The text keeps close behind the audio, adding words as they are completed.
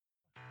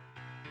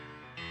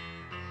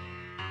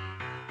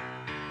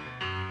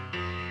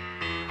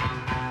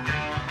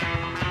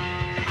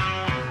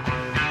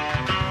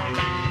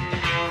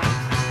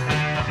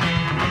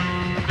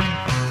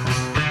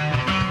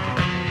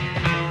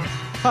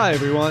Hi,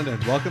 everyone,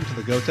 and welcome to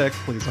the Go Tech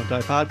Please Don't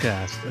Die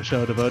podcast, a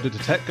show devoted to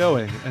tech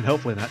going and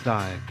hopefully not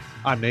dying.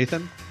 I'm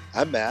Nathan.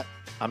 I'm Matt.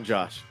 I'm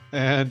Josh.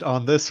 And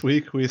on this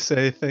week, we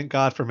say thank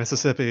God for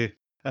Mississippi,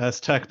 as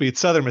Tech beat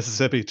Southern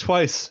Mississippi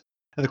twice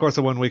in the course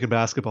of 1 week in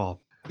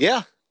basketball.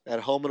 Yeah,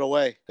 at home and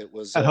away. It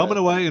was at home and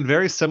away in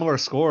very similar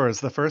scores.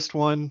 The first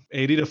one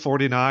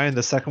 80-49,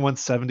 the second one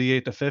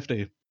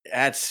 78-50.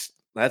 That's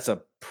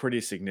a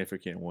pretty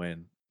significant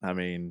win. I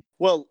mean,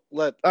 well,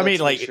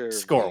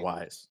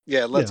 score-wise.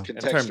 Let's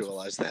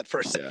contextualize that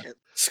for a second.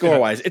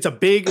 Score-wise, it's a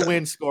big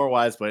win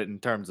score-wise, but in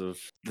terms of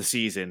the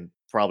season,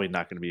 probably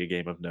not going to be a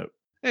game of note.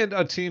 And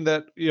a team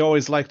that you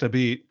always like to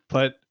beat,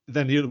 but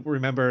then you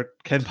remember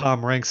Ken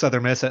Pom ranked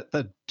Southern Miss at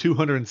the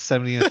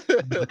 270th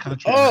in the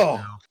country.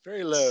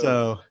 Very low.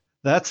 So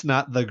that's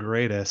not the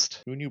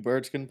greatest. Who knew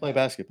birds couldn't play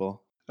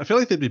basketball? I feel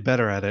like they'd be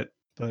better at it,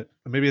 but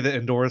maybe the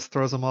indoors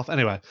throws them off.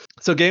 Anyway,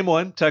 so game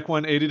one, Tech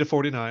won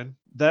 80-49.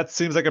 That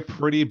seems like a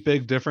pretty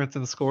big difference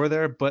in score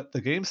there, but the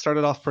game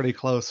started off pretty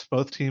close.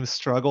 Both teams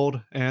struggled,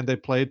 and they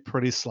played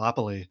pretty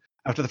sloppily.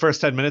 After the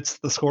first 10 minutes,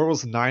 the score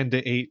was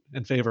 9-8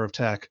 in favor of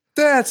Tech.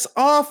 That's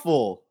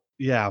awful.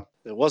 Yeah.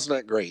 It wasn't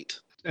that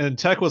great. And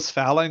Tech was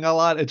fouling a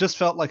lot. It just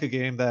felt like a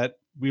game that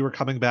we were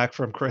coming back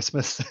from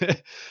Christmas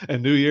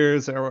and New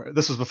Year's, or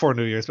this was before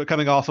New Year's, but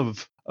coming off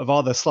of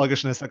all the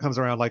sluggishness that comes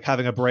around, like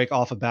having a break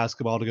off of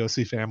basketball to go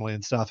see family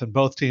and stuff. And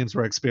both teams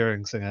were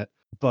experiencing it.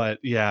 But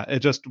yeah, it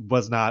just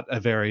was not a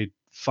very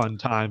fun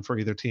time for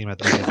either team at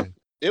the beginning.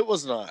 It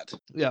was not.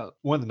 Yeah.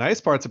 One of the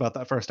nice parts about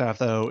that first half,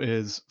 though,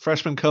 is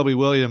freshman Kobe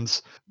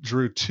Williams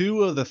drew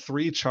 2 of the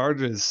 3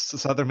 charges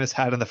Southern Miss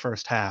had in the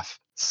first half.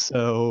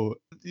 So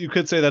you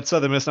could say that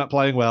Southern Miss not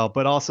playing well,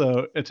 but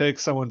also it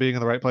takes someone being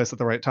in the right place at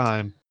the right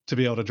time to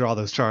be able to draw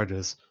those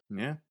charges.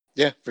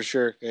 Yeah, for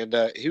sure. And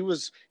he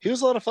was a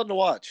lot of fun to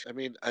watch. I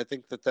mean, I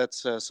think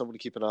that's someone to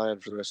keep an eye on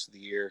for the rest of the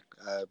year.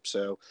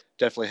 So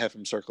definitely have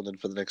him circled in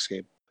for the next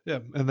game. Yeah,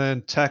 and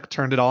then Tech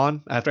turned it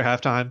on after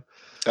halftime.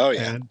 Oh,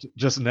 yeah. And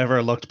just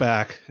never looked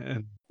back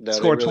and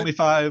scored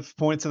 25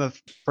 points in the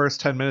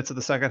first 10 minutes of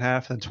the second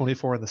half and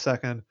 24 in the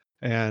second.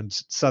 And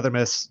Southern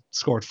Miss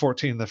scored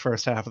 14 in the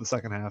first half of the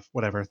second half,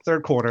 whatever.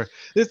 Third quarter.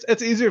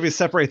 It's easier if you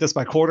separate this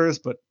by quarters,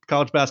 but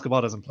college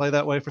basketball doesn't play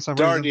that way for some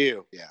reason. Darn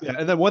you. Yeah.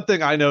 And then one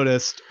thing I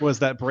noticed was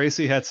that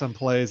Bracey had some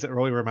plays that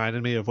really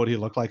reminded me of what he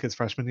looked like his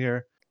freshman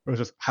year. It was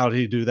just, how did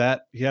he do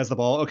that? He has the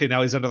ball. Okay,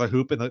 now he's under the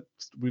hoop and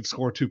we've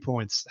scored 2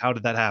 points. How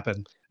did that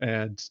happen?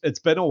 And it's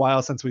been a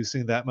while since we've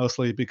seen that,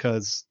 mostly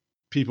because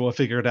people have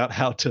figured out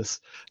how to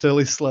at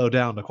least slow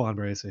down Daquan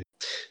Bracey.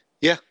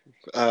 Yeah.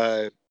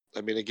 I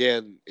mean,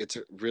 again, it's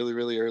really,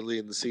 really early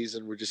in the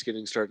season. We're just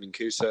getting started in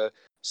Coosa.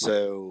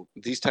 So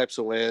these types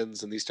of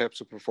wins and these types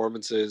of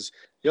performances,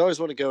 you always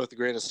want to go with a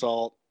grain of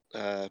salt.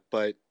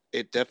 But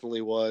it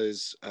definitely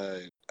was,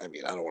 I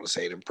don't want to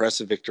say an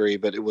impressive victory,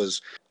 but it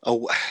was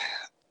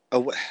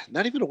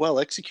not even a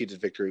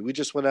well-executed victory. We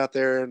just went out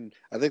there, and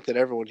I think that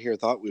everyone here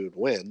thought we would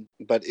win,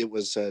 but it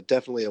was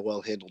definitely a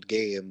well-handled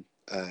game.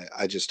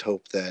 I just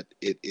hope that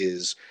it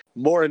is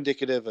more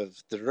indicative of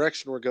the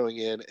direction we're going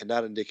in and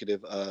not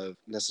indicative of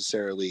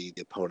necessarily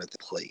the opponent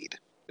that played.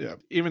 Yeah,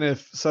 even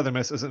if Southern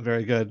Miss isn't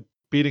very good,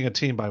 beating a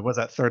team by,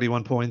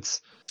 31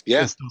 points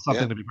is still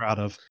something to be proud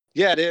of.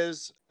 Yeah, it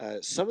is.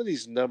 Some of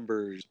these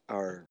numbers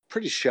are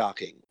pretty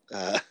shocking,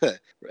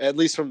 at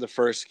least from the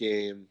first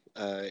game.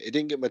 It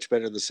didn't get much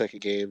better in the second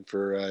game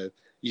for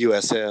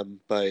USM,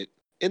 but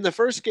in the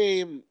first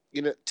game,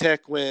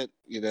 Tech went,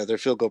 their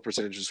field goal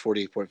percentage was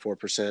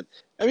 48.4%.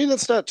 I mean,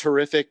 that's not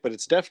terrific, but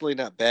it's definitely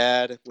not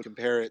bad. We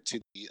compare it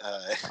to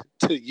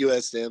to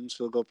USM's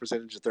field goal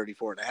percentage of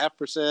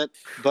 34.5%.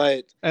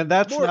 And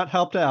that's not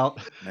helped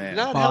out.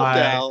 Not helped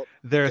out.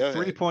 Their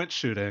 3-point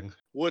shooting,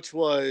 which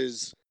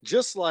was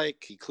just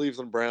like the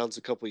Cleveland Browns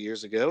a couple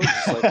years ago,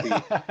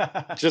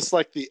 just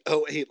like the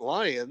 08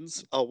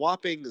 Lions, a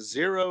whopping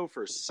 0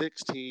 for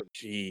 16.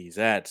 Jeez,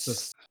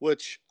 that's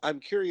which I'm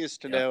curious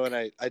to know, and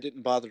I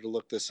didn't bother to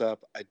look this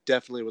up. I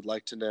definitely would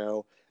like to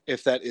know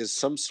if that is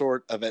some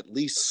sort of at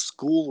least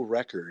school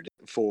record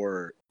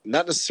for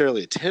not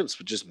necessarily attempts,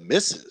 but just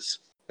misses.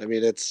 I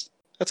mean, that's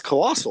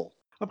colossal.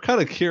 I'm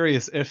kind of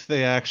curious if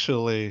they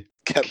actually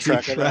kept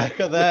track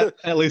of that,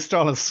 at least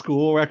on a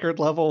school record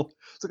level.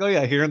 It's like, oh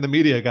yeah, here in the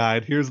media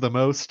guide, here's the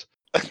most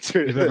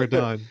you've ever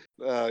done.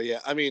 Yeah,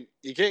 I mean,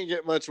 you can't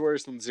get much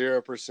worse than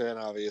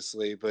 0%,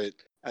 obviously, but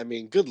I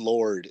mean, good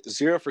Lord,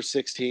 0 for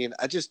 16.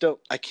 I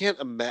can't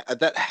imagine.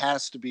 That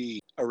has to be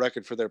a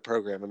record for their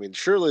program. I mean,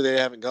 surely they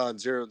haven't gone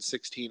 0 and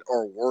 16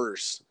 or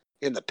worse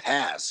in the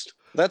past.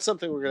 That's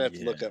something we're going to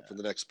have to look up for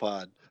the next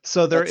pod.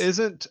 So there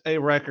isn't a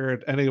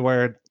record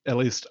anywhere, at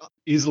least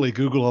easily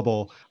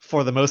Googleable,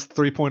 for the most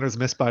 3-pointers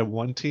missed by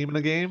one team in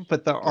a game,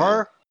 but there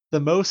are the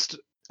most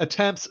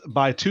attempts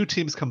by 2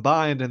 teams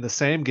combined in the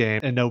same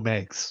game and no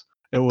makes.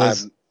 It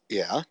was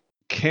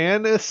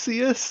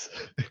Canisius,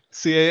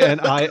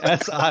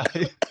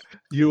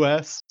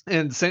 Canisius,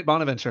 and St.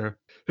 Bonaventure,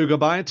 who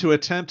combined to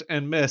attempt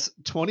and miss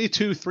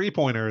 22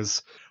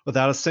 3-pointers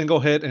without a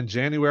single hit in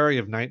January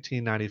of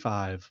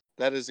 1995.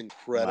 That is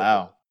incredible.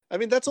 Wow. I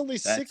mean, that's only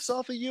 6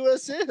 off of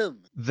USM.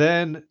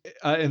 Then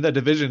in the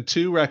Division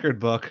II record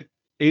book,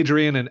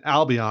 Adrian and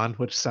Albion,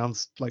 which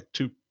sounds like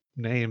two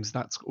names,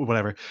 not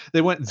whatever.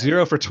 They went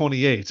 0 for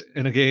 28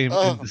 in a game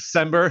in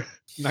December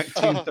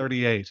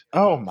 1938.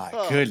 Oh my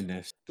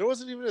goodness! There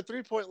wasn't even a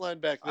 3-point line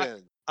back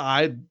then.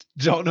 I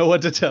don't know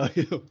what to tell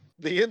you.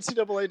 The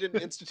NCAA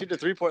didn't institute a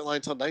 3-point line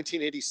until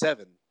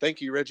 1987.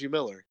 Thank you, Reggie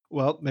Miller.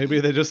 Well, maybe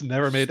they just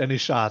never made any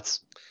shots.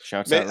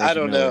 Shouts out Reggie I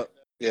don't Miller. know.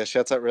 Yeah,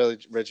 shouts out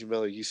Reggie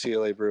Miller,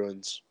 UCLA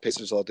Bruins,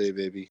 Pacers all day,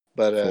 baby.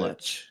 But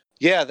Clutch.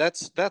 yeah,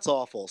 that's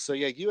awful. So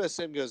yeah,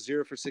 USM goes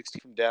 0 for 60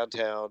 from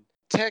downtown.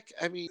 Tech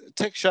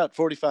shot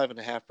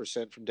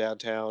 45.5% from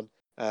downtown.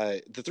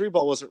 The three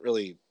ball wasn't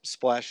really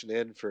splashing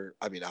in for.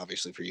 I mean,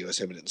 obviously for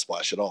USM, it didn't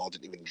splash at all. It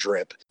didn't even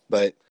drip.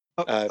 But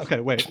okay,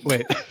 wait,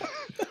 wait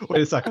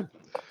a second.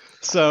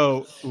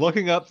 So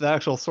looking up the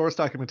actual source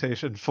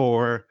documentation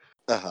for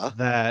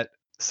that,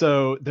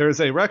 so there's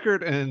a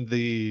record in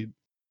the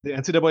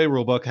NCAA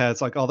rulebook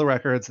has like all the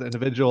records, the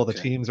individual, the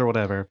teams, or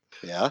whatever.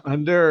 Yeah.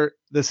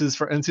 This is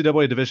for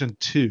NCAA Division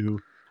II.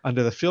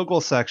 Under the field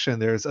goal section,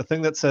 there's a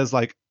thing that says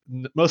like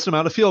most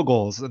amount of field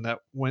goals, and that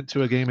went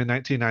to a game in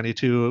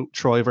 1992,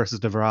 Troy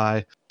versus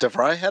DeVry.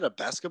 DeVry had a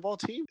basketball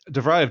team?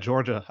 DeVry of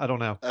Georgia, I don't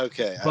know.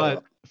 Okay.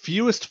 But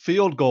fewest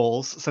field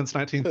goals since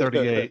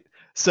 1938.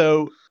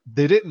 So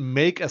they didn't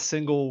make a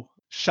single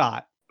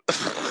shot.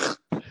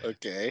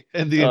 Okay.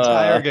 In the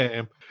entire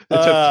game. They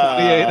took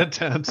 28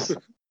 attempts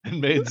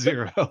and made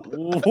 0.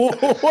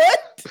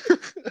 What?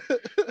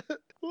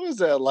 What was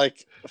that,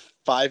 like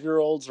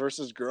 5-year-olds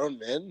versus grown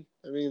men?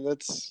 I mean,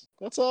 that's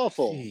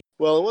awful. Gee.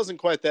 Well, it wasn't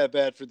quite that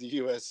bad for the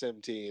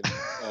USM team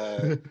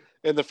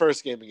in the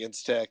first game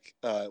against Tech,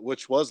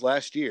 which was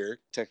last year,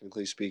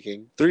 technically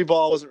speaking. Three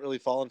ball wasn't really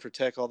falling for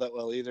Tech all that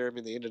well either. I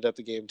mean, they ended up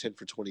the game 10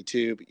 for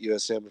 22, but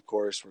USM, of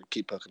course, will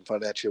keep poking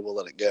fun at you. We'll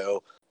let it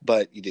go.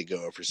 But you did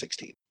go over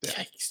 16.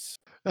 Yikes.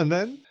 And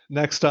then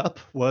next up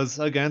was,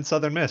 again,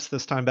 Southern Miss,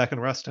 this time back in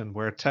Ruston,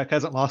 where Tech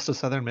hasn't lost to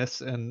Southern Miss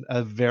in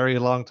a very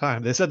long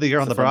time. They said the year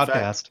on the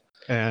broadcast.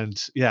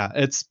 And yeah,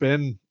 it's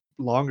been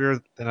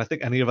longer than I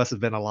think any of us have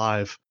been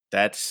alive.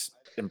 That's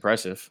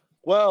impressive.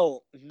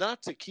 Well,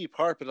 not to keep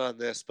harping on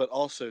this, but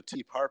also to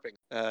keep harping.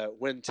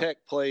 When Tech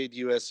played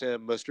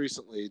USM most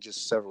recently,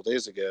 just several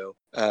days ago,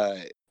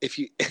 if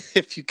you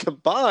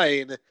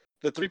combine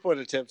the 3-point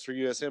attempts for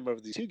USM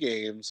over the two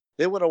games,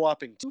 they went a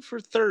whopping 2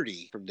 for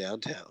 30 from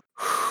downtown.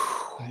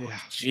 Yeah.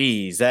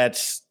 Jeez,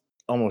 that's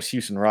almost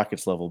Houston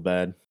Rockets level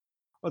bad.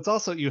 It's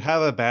also, you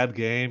have a bad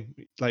game,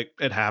 like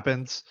it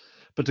happens,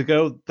 but to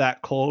go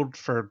that cold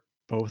for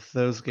both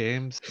those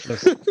games,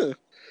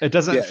 it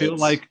doesn't feel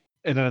like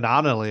an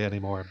anomaly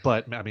anymore.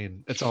 But I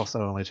mean, it's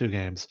also only 2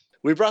 games.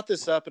 We brought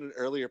this up in an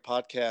earlier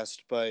podcast,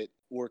 but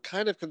we're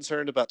kind of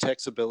concerned about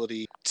Tech's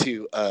ability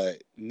to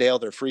nail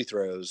their free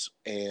throws.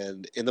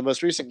 And in the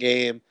most recent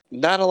game,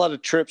 not a lot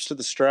of trips to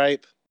the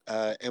stripe.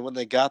 And when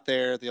they got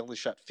there, they only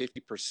shot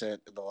 50% in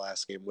the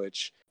last game,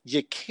 which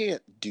you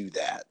can't do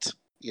that.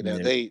 You know,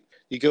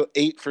 you go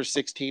 8 for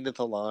 16 at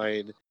the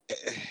line.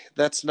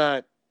 That's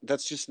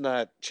just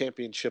not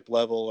championship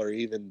level or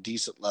even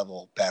decent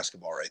level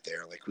basketball right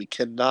there. Like, we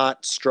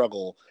cannot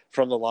struggle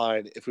from the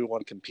line if we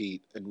want to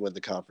compete and win the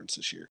conference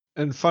this year.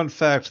 And fun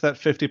fact, that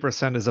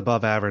 50% is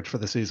above average for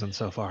the season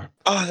so far.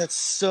 Oh, that's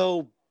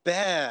so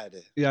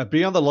bad. Yeah,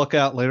 be on the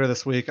lookout later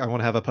this week. I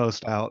want to have a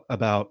post out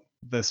about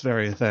this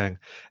very thing.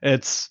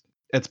 It's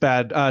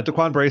bad.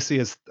 Daquan Bracey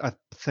is, I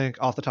think,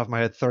 off the top of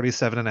my head,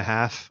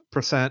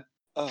 37.5%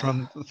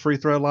 from the free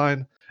throw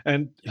line.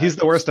 And he's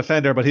the worst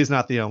defender, but he's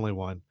not the only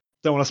one.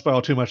 Don't want to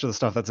spoil too much of the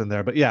stuff that's in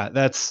there. But yeah,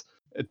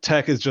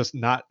 Tech is just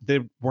not, they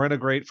weren't a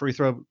great free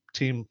throw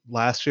team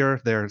last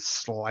year. They're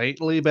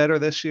slightly better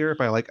this year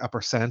by like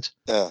 1%.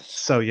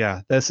 So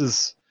yeah, this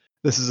is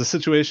a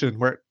situation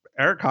where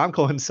Eric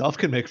Conkle himself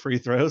can make free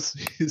throws.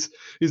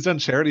 He's done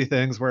charity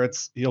things where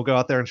he'll go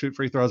out there and shoot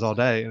free throws all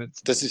day. And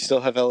does he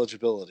still have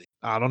eligibility?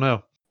 I don't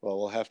know. Well,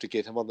 we'll have to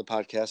get him on the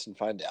podcast and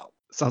find out.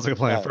 Sounds like a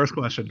plan. First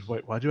question.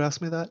 Wait, why'd you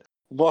ask me that?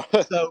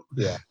 So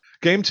yeah.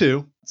 Game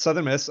 2,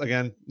 Southern Miss,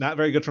 again, not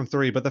very good from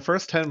 3, but the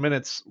first 10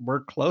 minutes were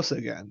close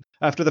again.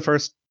 After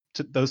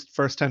those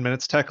first 10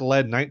 minutes, Tech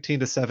led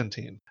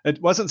 19-17. It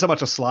wasn't so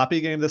much a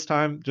sloppy game this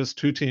time, just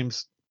 2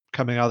 teams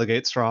coming out of the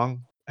gate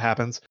strong.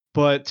 Happens.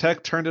 But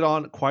Tech turned it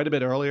on quite a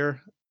bit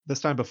earlier, this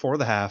time before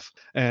the half,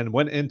 and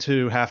went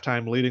into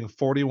halftime leading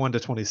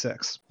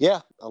 41-26.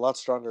 Yeah, a lot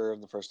stronger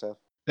in the first half.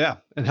 Yeah,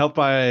 and helped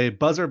by a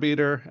buzzer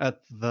beater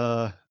at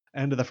the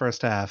end of the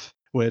first half,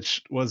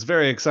 which was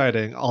very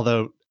exciting,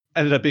 although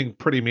ended up being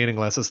pretty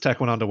meaningless as Tech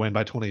went on to win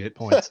by 28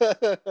 points.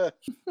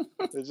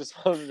 They just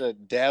wanted to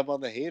dab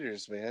on the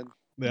haters, man.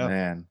 Yeah.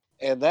 Man.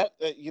 And that,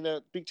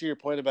 speak to your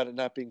point about it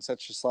not being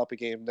such a sloppy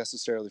game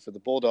necessarily for the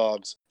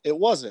Bulldogs. It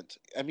wasn't.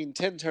 I mean,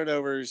 10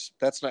 turnovers,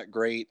 that's not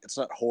great. It's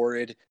not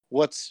horrid.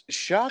 What's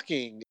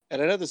shocking,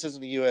 and I know this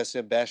isn't a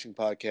USM bashing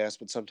podcast,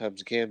 but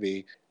sometimes it can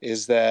be,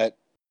 is that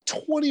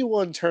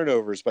 21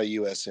 turnovers by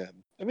USM.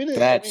 I mean,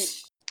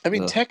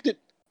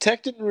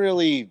 Tech didn't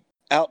really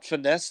out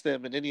finesse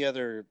them in any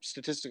other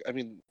statistic. I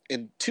mean,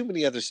 in too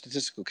many other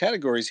statistical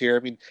categories here. I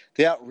mean,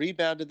 they out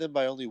rebounded them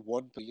by only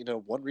one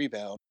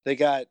rebound. They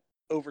got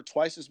over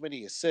twice as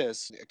many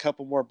assists, a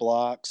couple more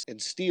blocks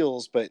and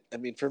steals. But I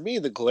mean, for me,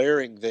 the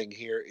glaring thing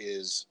here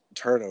is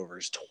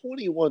turnovers.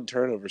 21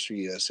 turnovers for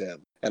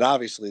USM, and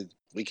obviously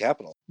we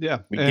capital. Yeah,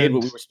 We did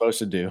what we were supposed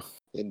to do.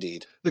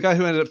 Indeed. The guy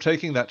who ended up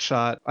taking that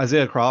shot,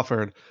 Isaiah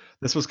Crawford,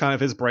 this was kind of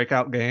his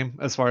breakout game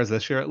as far as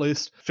this year at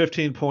least.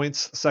 15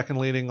 points, second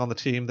leading on the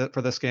team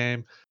for this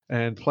game,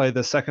 and played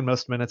the second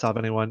most minutes of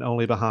anyone,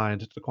 only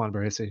behind Daquan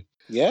Bracey.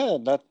 Yeah,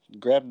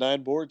 grabbed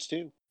 9 boards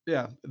too.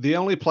 Yeah, the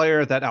only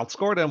player that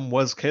outscored him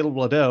was Caleb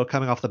Ledoux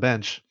coming off the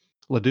bench.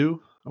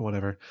 Ledoux or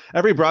whatever.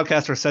 Every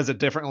broadcaster says it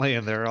differently,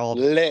 and they're all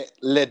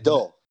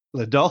Ledoux.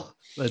 Are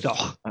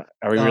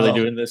we really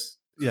doing this?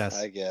 Yes,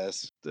 I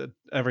guess.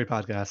 Every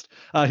podcast.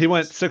 He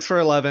went 6 for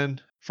 11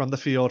 from the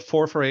field,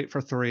 4 for 8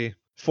 for 3,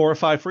 4 or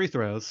 5 free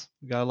throws.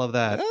 You gotta love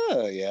that.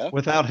 Oh yeah.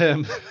 Without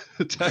him,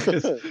 Tech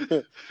is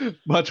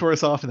much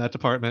worse off in that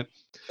department.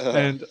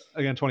 And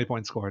again, 20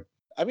 points scored.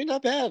 I mean,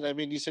 not bad. I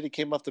mean, you said he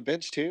came off the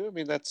bench too. I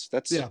mean, that's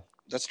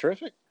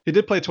terrific. He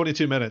did play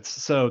 22 minutes,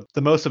 so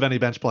the most of any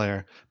bench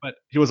player. But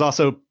he was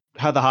also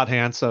had the hot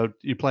hand, so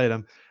you played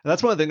him. And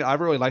that's one of the things I've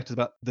really liked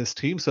about this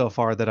team so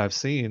far that I've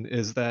seen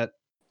is that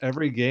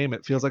every game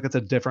it feels like it's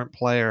a different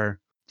player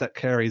that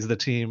carries the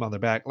team on their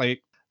back.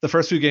 Like the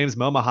first few games,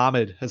 Mo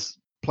Muhammad has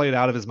played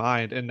out of his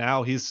mind, and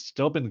now he's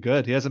still been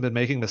good. He hasn't been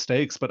making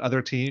mistakes, but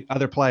other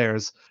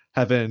players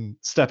have been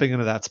stepping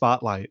into that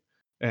spotlight,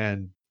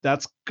 and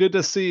that's good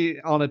to see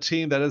on a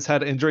team that has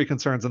had injury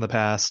concerns in the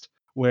past,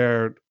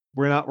 where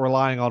we're not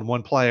relying on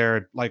one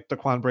player like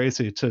Daquan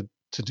Bracey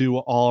to do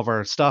all of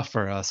our stuff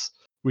for us.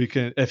 We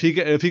can if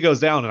he goes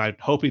down, and I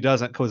hope he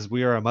doesn't, because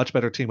we are a much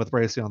better team with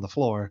Bracey on the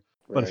floor.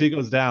 Right. But if he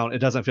goes down, it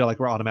doesn't feel like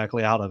we're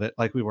automatically out of it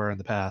like we were in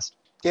the past.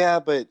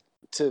 Yeah, but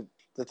the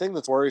thing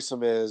that's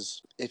worrisome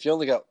is if you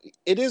only got.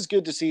 It is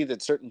good to see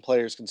that certain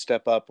players can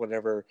step up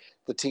whenever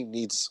the team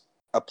needs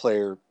a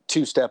player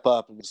to step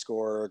up and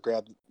score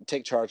or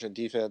take charge on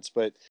defense.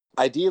 But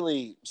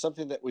ideally,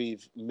 something that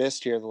we've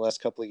missed here in the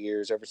last couple of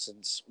years, ever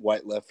since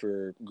White left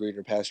for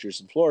greener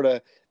pastures in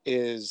Florida,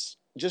 is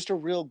just a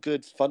real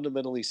good,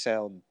 fundamentally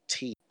sound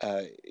team.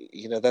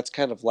 That's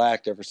kind of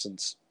lacked ever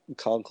since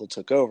Conkle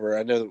took over.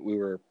 I know that we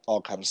were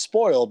all kind of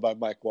spoiled by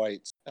Mike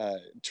White's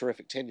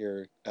terrific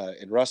tenure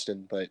in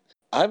Ruston, but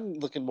I'm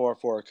looking more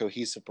for a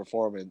cohesive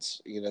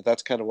performance.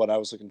 That's kind of what I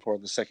was looking for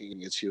in the second game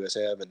against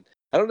USM. And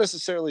I don't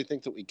necessarily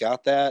think that we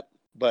got that,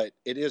 but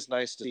it is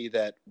nice to see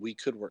that we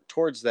could work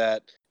towards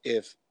that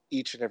if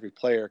each and every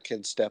player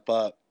can step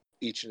up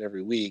each and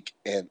every week.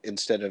 And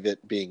instead of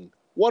it being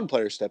one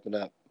player stepping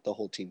up, the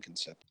whole team can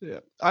step up. Yeah,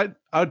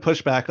 I would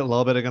push back a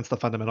little bit against the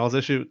fundamentals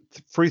issue.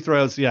 Free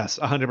throws, yes,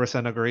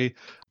 100% agree.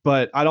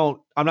 But I'm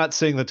not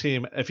seeing the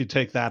team, if you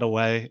take that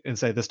away and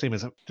say this team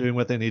isn't doing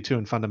what they need to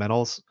in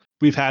fundamentals.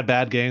 We've had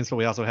bad games, but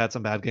we also had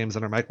some bad games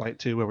under Mike White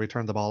too, where we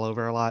turned the ball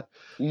over a lot.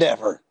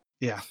 Never.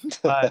 Yeah.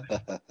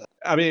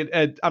 I mean,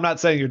 I'm not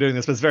saying you're doing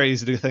this, but it's very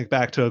easy to think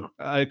back to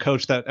a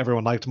coach that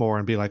everyone liked more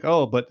and be like,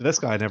 oh, but this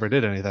guy never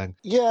did anything.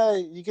 Yeah,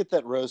 you get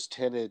that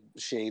rose-tinted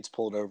shades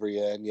pulled over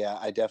you. And yeah,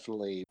 I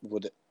definitely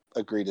would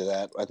agree to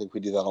that. I think we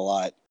do that a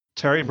lot.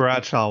 Terry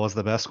Bradshaw was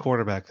the best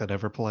quarterback that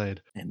ever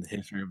played in the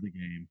history of the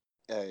game.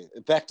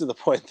 Back to the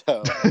point,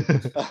 though.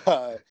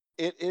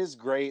 It is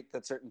great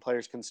that certain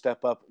players can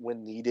step up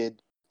when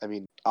needed. I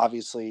mean,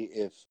 obviously,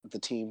 if the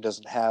team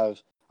doesn't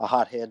have a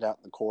hot hand out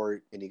in the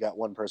court and you got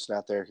one person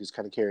out there who's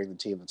kind of carrying the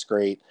team, that's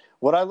great.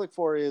 What I look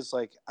for is,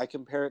 like, I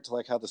compare it to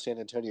like how the San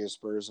Antonio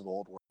Spurs of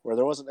old were, where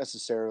there wasn't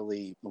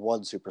necessarily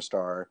one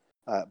superstar,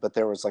 but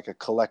there was like a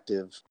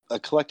collective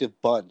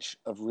bunch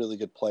of really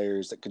good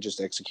players that could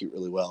just execute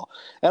really well.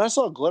 And I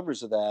saw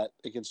glimmers of that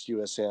against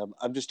USM.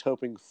 I'm just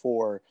hoping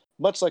for,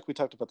 much like we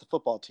talked about the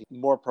football team,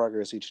 more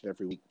progress each and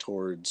every week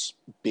towards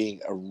being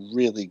a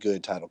really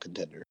good title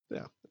contender.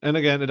 Yeah. And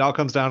again, it all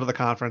comes down to the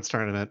conference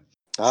tournament.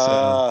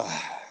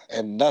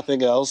 And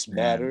nothing else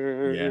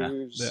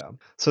matters. Yeah.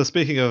 So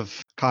speaking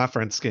of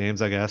conference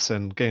games, I guess,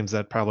 and games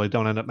that probably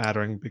don't end up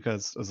mattering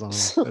because as long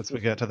as we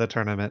get to the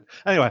tournament.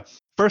 Anyway,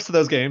 first of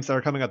those games that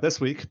are coming up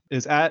this week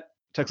is at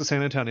Texas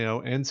San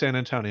Antonio in San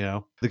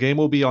Antonio. The game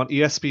will be on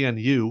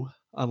ESPNU,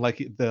 unlike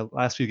the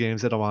last few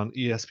games that are on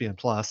ESPN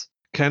Plus.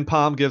 Ken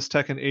Pom gives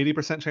Tech an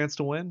 80% chance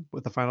to win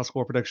with a final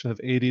score prediction of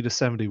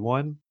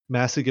 80-71.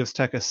 Massey gives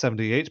Tech a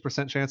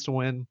 78% chance to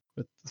win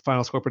with the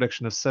final score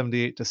prediction of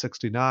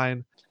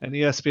 78-69. And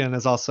ESPN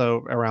is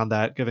also around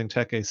that, giving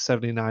Tech a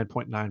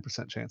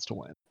 79.9% chance to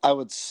win. I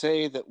would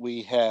say that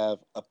we have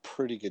a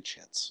pretty good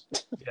chance.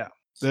 Yeah.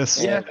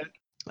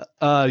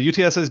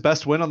 UTSA's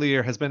best win on the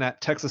year has been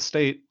at Texas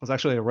State. It was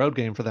actually a road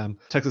game for them.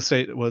 Texas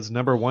State was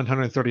number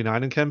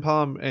 139 in Ken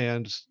Pom,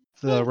 and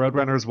the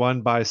Roadrunners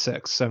won by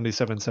 6,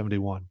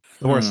 77-71.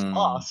 The worst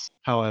loss,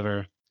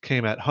 however,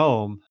 came at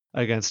home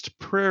against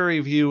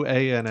Prairie View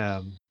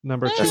A&M,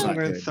 number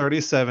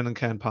 237 in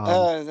Ken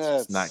Pom.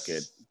 That's not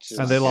good.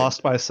 And they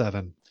lost by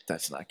 7.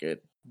 That's not good.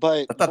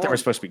 But I thought they were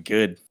supposed to be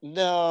good.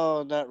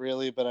 No, not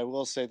really. But I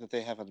will say that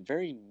they have a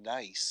very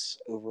nice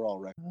overall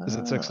record. Is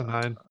it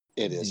 6-9?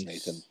 It is,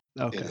 Nathan.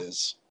 Okay. It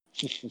is.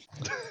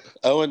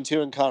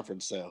 0-2 in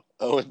conference, though.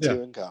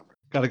 0-2 in conference.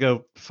 Got to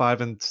go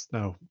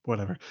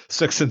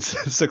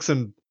 6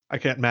 and I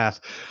can't math.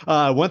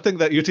 One thing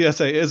that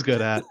UTSA is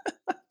good at,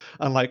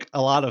 unlike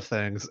a lot of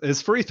things,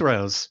 is free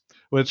throws,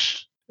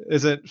 which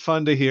isn't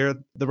fun to hear.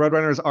 The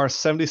Roadrunners are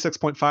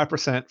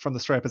 76.5% from the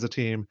stripe as a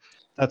team.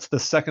 That's the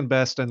second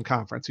best in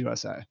Conference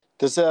USA.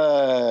 Does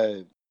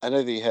I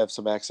know that you have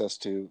some access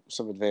to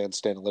some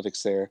advanced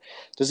analytics there.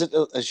 Does it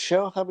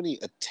show how many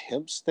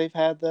attempts they've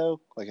had,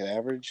 though? Like an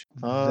average?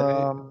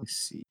 Let's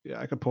see.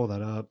 Yeah, I could pull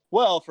that up.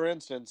 Well, for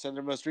instance, in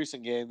their most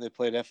recent game, they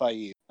played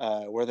FIU,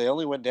 where they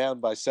only went down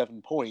by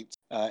 7 points.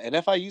 And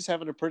FIU's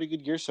having a pretty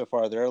good year so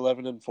far. They're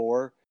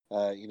 11-4.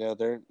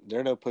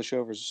 They're no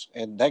pushovers.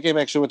 And that game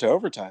actually went to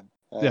overtime.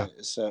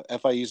 So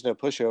FIU's no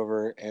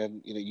pushover,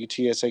 and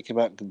UTSA came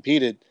out and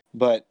competed.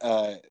 But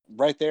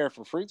right there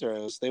for free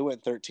throws, they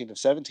went 13 of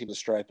 17 to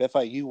stripe.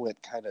 FIU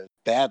went kind of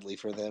badly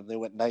for them. They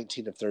went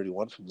 19 of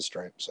 31 from the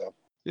stripe. So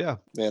yeah,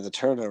 man, the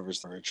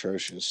turnovers are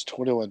atrocious.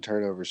 21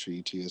 turnovers for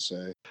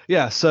UTSA.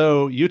 Yeah,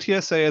 so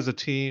UTSA as a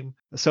team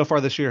so far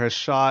this year has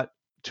shot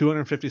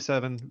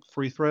 257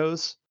 free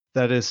throws.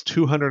 That is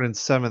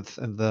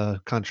 207th in the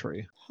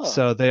country.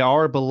 So they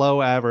are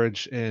below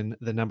average in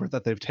the number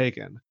that they've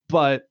taken.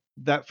 But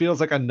that feels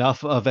like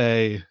enough of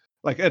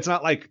it's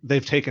not like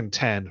they've taken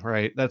 10,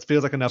 right? That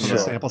feels like enough of a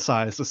sample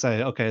size to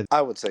say, okay,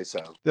 I would say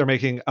so. They're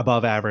making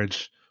above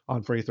average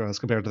on free throws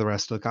compared to the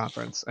rest of the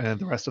conference and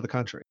the rest of the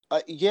country.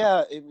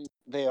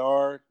 They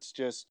are. It's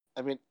just,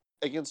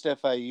 against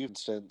FIU, for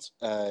instance,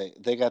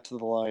 they got to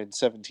the line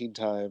 17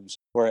 times,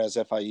 whereas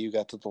FIU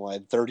got to the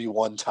line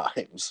 31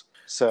 times.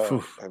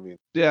 So,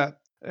 Yeah,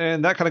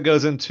 and that kind of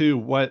goes into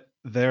what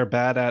they're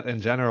bad at in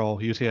general,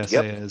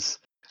 UTSA is.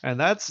 And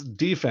that's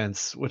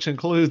defense, which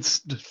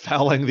includes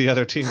fouling the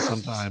other team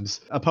sometimes.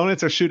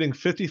 Opponents are shooting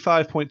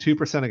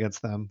 55.2%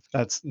 against them.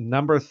 That's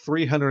number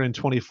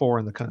 324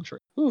 in the country.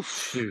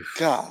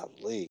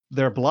 Golly.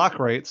 Their block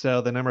rate,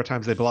 so the number of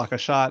times they block a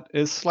shot,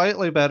 is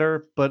slightly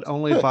better, but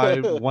only by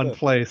one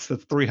place.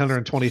 That's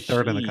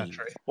 323rd in the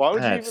country. Why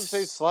would you even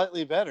say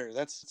slightly better?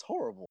 It's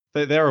horrible.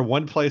 They are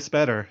one place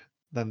better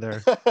than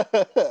their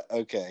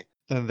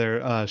than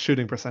their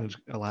shooting percentage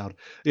allowed.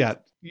 Yeah,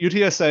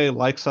 UTSA,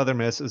 like Southern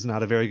Miss, is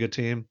not a very good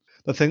team.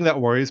 The thing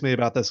that worries me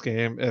about this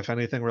game, if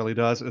anything really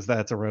does, is that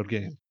it's a road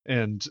game.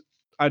 And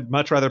I'd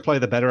much rather play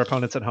the better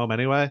opponents at home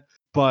anyway,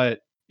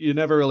 but you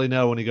never really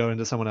know when you go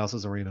into someone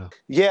else's arena.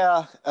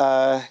 Yeah,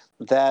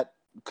 that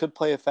could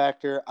play a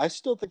factor. I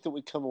still think that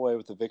we come away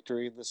with a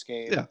victory in this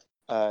game. Yeah,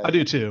 I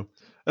do too,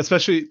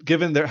 especially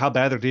given how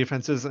bad their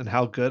defense is and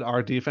how good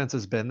our defense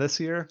has been this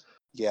year.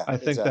 Yeah, I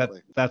think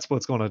that's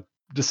what's going to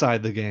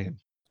decide the game.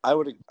 I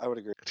would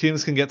agree.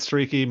 Teams can get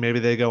streaky. Maybe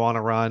they go on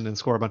a run and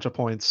score a bunch of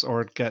points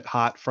or get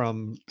hot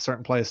from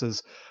certain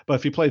places. But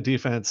if you play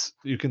defense,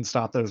 you can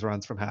stop those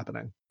runs from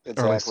happening.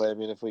 Exactly.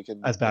 If we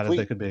can, as bad as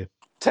they could be.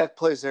 Tech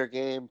plays their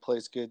game,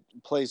 plays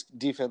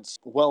defense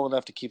well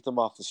enough to keep them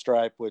off the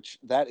stripe, which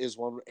that is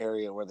one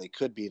area where they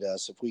could beat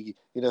us. If we,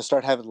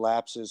 start having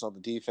lapses on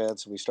the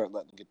defense and we start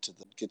letting them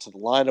get to the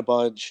line a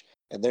bunch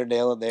and they're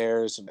nailing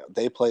theirs and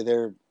they play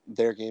their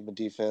game of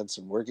defense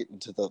and we're getting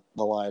to the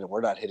line and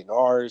we're not hitting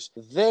ours,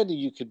 then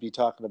you could be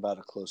talking about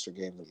a closer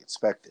game than we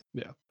expected.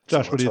 Yeah.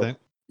 Josh, what do you think?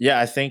 Yeah,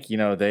 I think,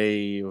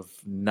 they're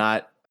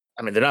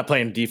not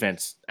playing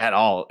defense at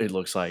all, it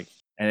looks like.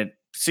 And it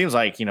seems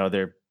like,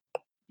 they're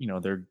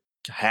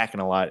hacking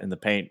a lot in the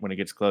paint when it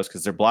gets close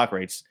because their block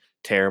rate's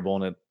terrible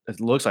and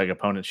it looks like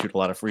opponents shoot a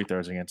lot of free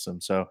throws against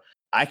them. So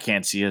I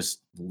can't see us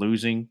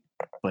losing,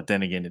 but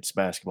then again, it's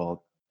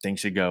basketball. Things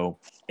should go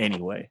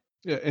anyway.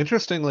 Yeah,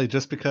 interestingly,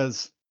 just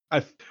because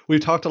we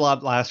talked a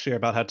lot last year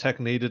about how Tech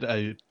needed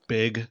a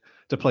big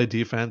to play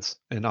defense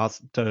and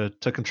also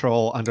to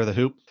control under the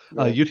hoop.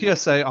 Right.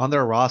 UTSA on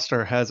their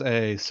roster has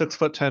a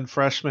 6'10"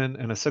 freshman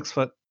and a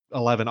 6'11"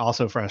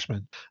 also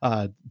freshman.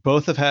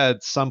 Both have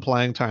had some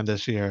playing time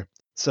this year.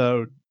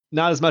 So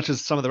not as much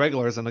as some of the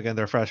regulars, and again,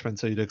 they're freshmen,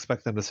 so you'd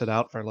expect them to sit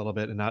out for a little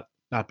bit and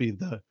not be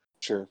the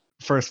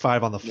first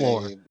five on the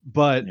floor. Yeah.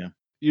 But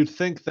you'd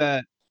think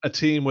that a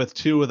team with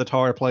two of the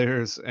taller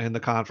players in the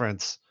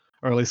conference,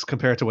 or at least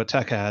compared to what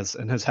Tech has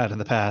and has had in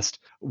the past,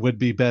 would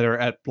be better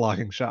at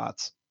blocking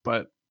shots.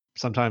 But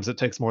sometimes it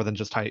takes more than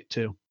just height,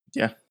 too.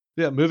 Yeah.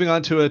 Yeah, moving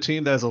on to a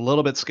team that is a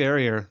little bit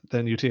scarier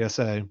than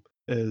UTSA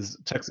is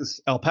Texas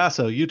El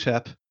Paso,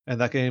 UTEP.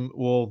 And that game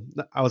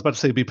I was about to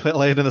say be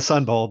played in the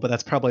Sun Bowl, but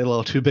that's probably a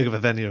little too big of a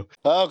venue.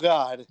 Oh,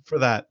 God. For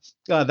that.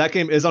 That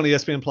game is on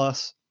ESPN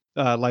Plus,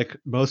 like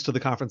most of the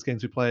conference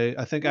games we play.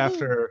 I think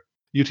after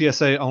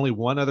UTSA, only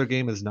one other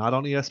game is not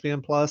on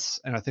ESPN Plus,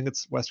 and I think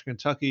it's Western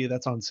Kentucky.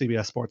 That's on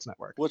CBS Sports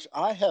Network. Which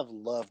I have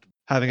loved.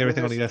 Having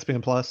everything on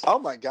ESPN Plus. Oh,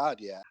 my God,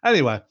 yeah.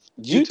 Anyway.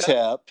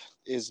 UTEP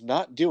is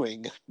not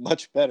doing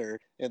much better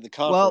in the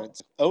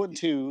conference.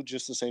 0-2,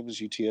 just the same as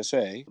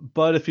UTSA.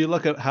 But if you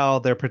look at how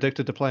they're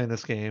predicted to play in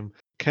this game,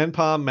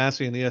 KenPom,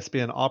 Massey, and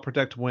ESPN all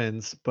predict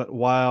wins, but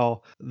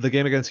while the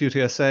game against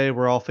UTSA,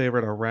 we're all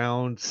favored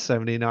around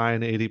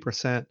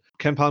 79-80%.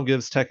 KenPom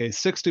gives Tech a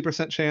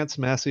 60% chance,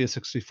 Massey a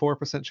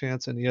 64%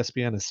 chance, and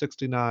ESPN a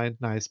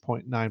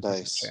 69.9%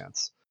 Nice.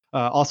 chance.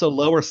 Also,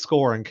 lower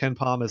scoring.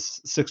 KenPom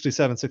is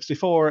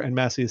 67-64, and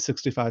Massey is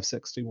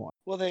 65-61.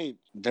 Well,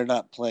 they're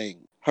not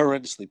playing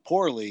horrendously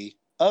poorly.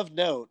 Of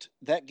note,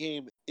 that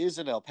game is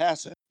in El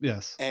Paso,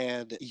 Yes.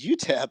 and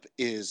UTEP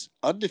is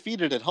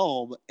undefeated at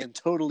home and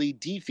totally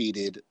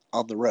defeated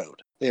on the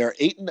road. They are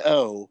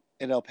 8-0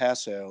 in El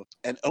Paso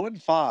and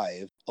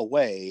 0-5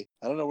 away.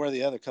 I don't know where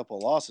the other couple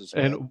of losses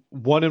went. And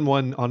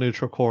 1-1 on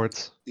neutral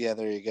courts. Yeah,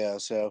 there you go.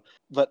 So,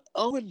 but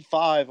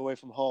 0-5 away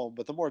from home.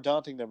 But the more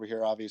daunting number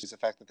here, obviously, is the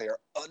fact that they are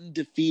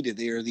undefeated.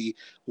 They are the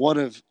one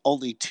of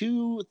only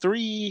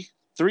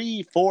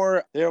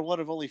 4. They are one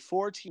of only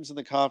 4 teams in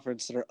the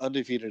conference that are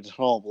undefeated at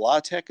home. La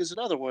Tech is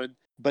another one.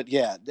 But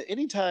yeah,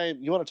 anytime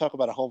you want to talk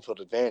about a home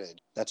field advantage,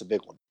 that's a big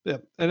one. Yeah,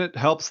 and it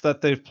helps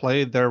that they've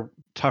played their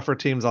tougher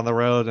teams on the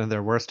road and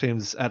their worst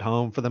teams at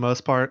home for the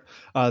most part.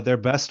 Their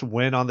best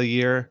win on the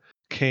year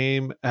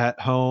came at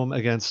home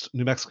against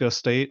New Mexico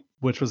State,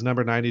 which was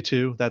number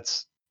 92.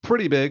 That's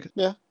pretty big.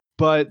 Yeah.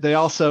 But they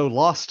also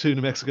lost to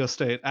New Mexico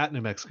State at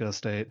New Mexico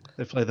State.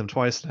 They played them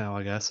twice now,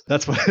 I guess.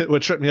 That's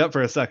what tripped me up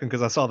for a second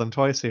because I saw them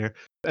twice here.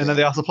 And then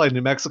they also played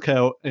New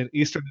Mexico in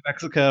Eastern New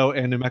Mexico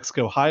and New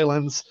Mexico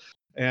Highlands.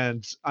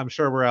 And I'm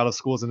sure we're out of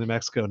schools in New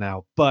Mexico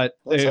now, but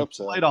they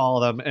played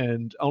all of them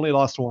and only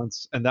lost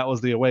once, and that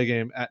was the away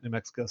game at New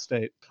Mexico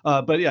State.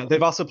 But yeah,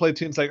 they've also played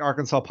teams like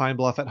Arkansas Pine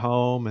Bluff at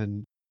home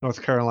and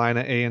North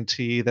Carolina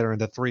A&T that are in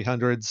the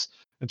 300s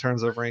in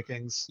terms of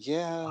rankings.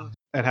 Yeah.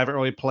 And haven't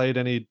really played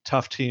any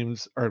tough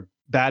teams or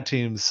bad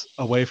teams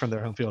away from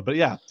their home field. But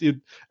yeah,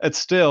 it's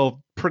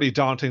still pretty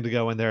daunting to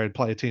go in there and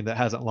play a team that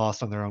hasn't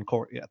lost on their own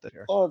court yet this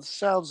year. Well, it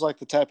sounds like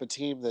the type of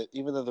team that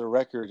even though their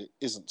record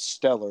isn't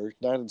stellar,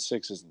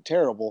 9-6 isn't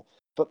terrible,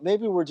 but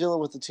maybe we're dealing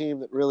with a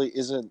team that really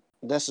isn't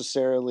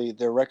necessarily,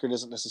 their record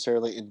isn't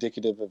necessarily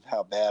indicative of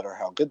how bad or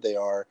how good they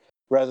are.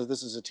 Rather,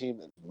 this is a team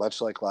that, much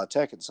like La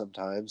Tech and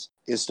sometimes,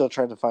 is still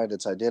trying to find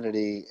its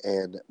identity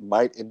and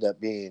might end up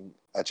being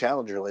a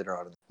challenger later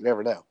on. You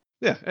never know.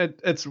 Yeah,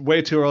 it's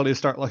way too early to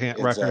start looking at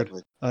record.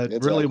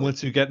 Really,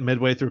 once you get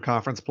midway through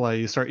conference play,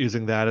 you start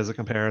using that as a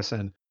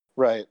comparison.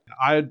 Right.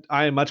 I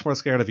am much more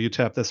scared of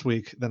UTEP this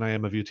week than I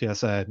am of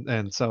UTSA,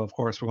 and so of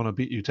course we're going to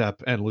beat UTEP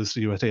and lose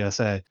to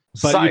UTSA.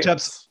 But Science.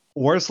 UTEP's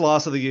worst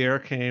loss of the year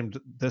came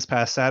this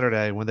past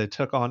Saturday when they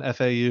took on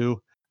FAU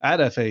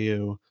at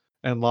FAU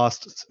and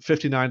lost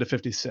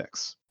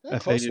 59-56.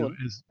 FAU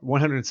is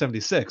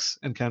 176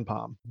 in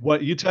KenPom.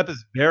 What UTEP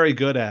is very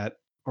good at,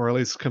 or at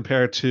least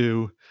compared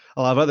to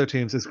a lot of other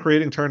teams, is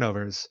creating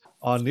turnovers.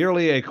 On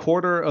nearly a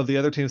quarter of the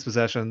other team's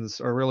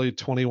possessions, or really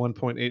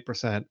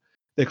 21.8%,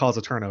 they cause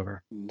a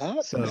turnover.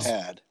 Not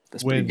bad.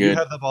 That's when pretty good. You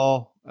have the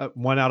ball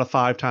 1 out of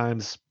 5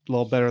 times, a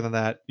little better than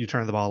that, you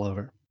turn the ball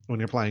over when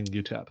you're playing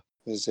UTEP.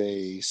 Is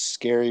a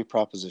scary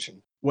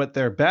proposition. What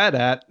they're bad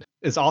at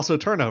is also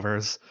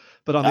turnovers,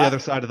 but on the other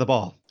side of the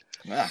ball.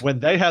 When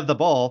they have the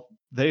ball,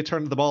 they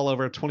turn the ball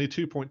over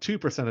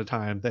 22.2% of the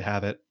time they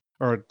have it,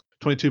 or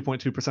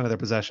 22.2% of their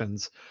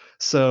possessions.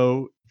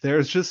 So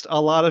there's just a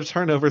lot of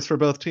turnovers for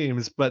both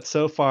teams, but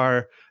so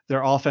far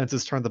their offense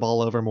has turned the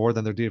ball over more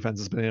than their defense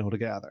has been able to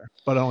gather,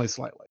 but only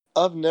slightly.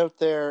 Of note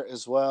there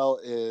as well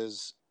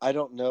is I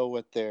don't know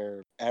what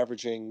they're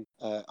averaging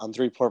on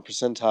 3-point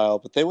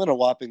percentile, but they went a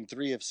whopping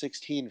 3 of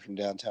 16 from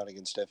downtown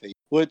against FAU,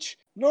 which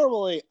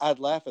normally I'd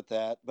laugh at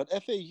that, but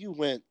FAU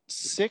went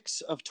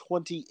 6 of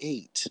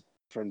 28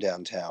 from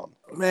downtown.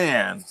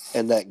 Man.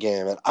 In that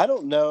game. And I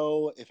don't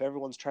know if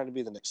everyone's trying to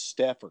be the next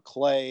Steph or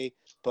Clay,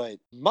 but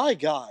my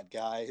God,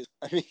 guys.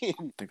 I mean,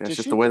 I think that's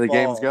just the way the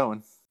game's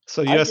going.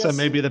 So USM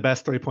may be the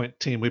best 3-point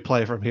team we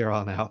play from here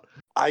on out.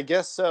 I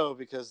guess so,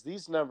 because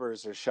these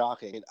numbers are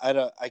shocking.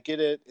 I get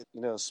it,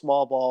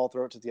 small ball,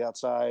 throw it to the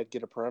outside,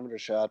 get a perimeter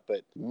shot,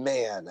 but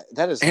man,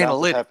 that is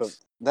not the type of.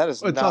 That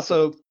is. It's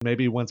also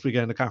maybe once we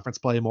get into conference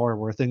play more,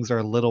 where things are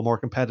a little more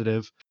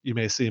competitive, you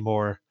may see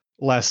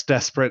less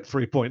desperate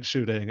 3-point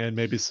shooting and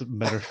maybe some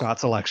better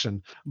shot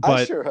selection.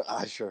 But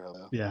I sure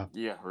hope.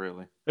 Yeah,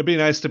 really. It'd be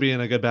nice to be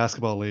in a good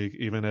basketball league,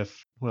 even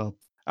if,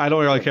 I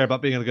don't really care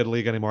about being in a good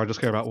league anymore. I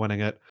just care about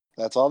winning it.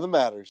 That's all that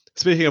matters.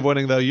 Speaking of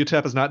winning, though,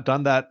 UTEP has not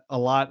done that a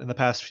lot in the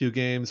past few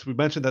games. We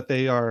mentioned that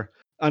they are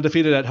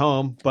undefeated at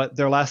home, but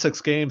their last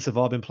 6 games have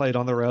all been played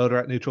on the road or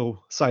at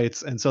neutral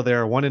sites, and so they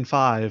are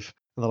 1-5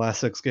 in the last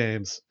 6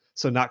 games.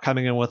 So not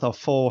coming in with a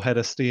full head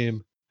of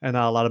steam and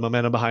not a lot of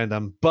momentum behind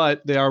them,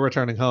 but they are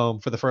returning home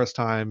for the first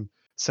time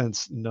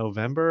since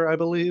November, I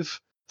believe.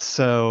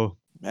 So,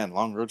 man,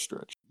 long road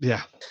stretch.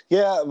 Yeah.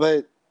 Yeah,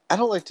 but I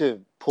don't like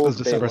to pull. It was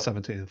December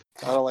 17th.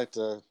 I don't like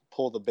to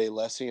pull the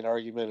Baylessian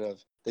argument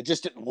of they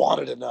just didn't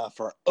want it enough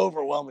or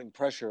overwhelming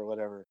pressure or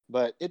whatever.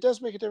 But it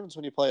does make a difference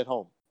when you play at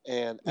home.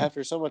 And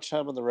after so much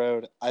time on the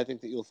road, I think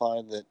that you'll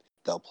find that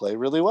they'll play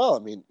really well. I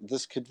mean,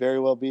 this could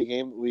very well be a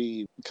game that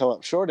we come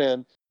up short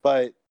in,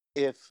 but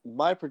if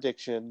my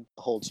prediction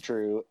holds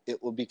true,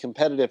 it will be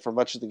competitive for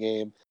much of the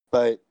game,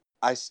 but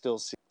I still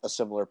see a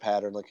similar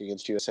pattern like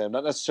against USM.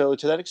 Not necessarily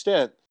to that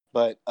extent,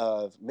 but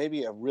of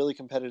maybe a really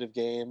competitive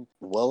game,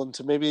 well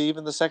into maybe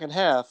even the second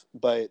half,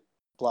 but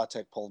La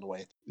Tech pulling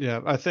away. Yeah,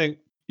 I think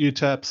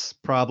UTEP's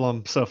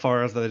problem so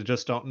far is that they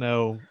just don't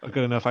know a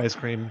good enough ice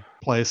cream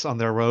place on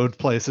their road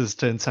places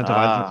to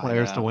incentivize their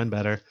players to win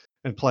better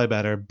and play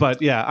better.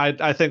 But yeah,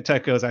 I think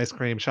Tech goes ice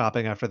cream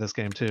shopping after this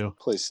game too.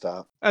 Please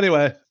stop.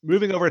 Anyway,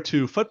 moving over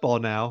to football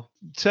now.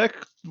 Tech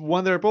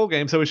won their bowl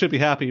game, so we should be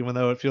happy, even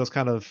though it feels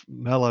kind of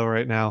mellow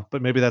right now.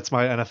 But maybe that's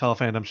my NFL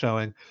fandom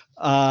showing.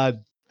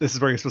 This is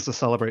where you're supposed to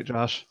celebrate,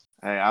 Josh.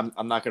 Hey,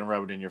 I'm not gonna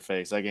rub it in your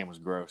face. That game was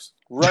gross.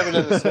 Rub it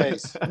in his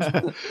face.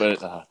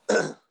 But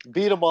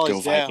Beat him while go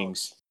he's down.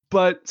 Vikings.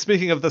 But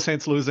speaking of the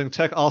Saints losing,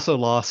 Tech also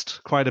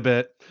lost quite a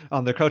bit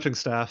on their coaching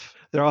staff.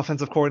 Their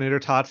offensive coordinator,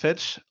 Todd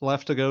Fitch,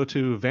 left to go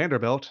to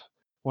Vanderbilt,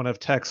 one of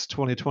Tech's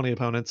 2020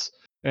 opponents.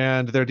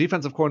 And their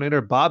defensive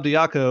coordinator, Bob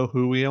Diaco,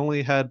 who we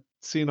only had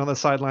seen on the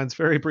sidelines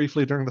very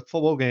briefly during the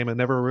football game and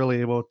never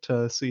really able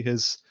to see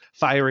his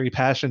fiery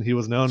passion he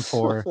was known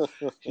for.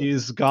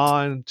 He's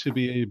gone to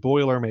be a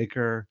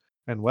Boilermaker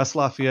in West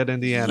Lafayette,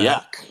 Indiana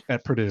Yuck.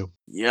 at Purdue.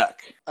 Yuck.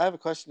 I have a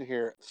question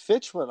here.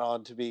 Fitch went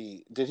on to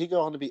be, did he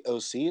go on to be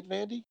OC at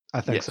Vandy?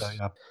 I think Yes. so,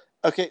 yeah.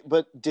 Okay,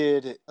 but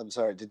did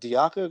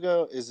Diaco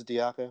go? Is it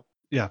Diaco?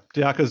 Yeah,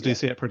 Diaco's Yeah.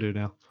 DC at Purdue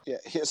now.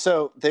 Yeah,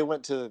 so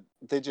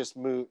they just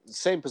moved,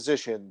 same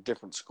position,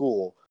 different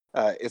school.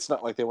 It's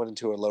not like they went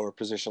into a lower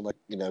position like,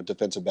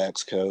 defensive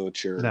backs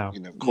coach or, No.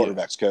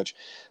 quarterbacks coach.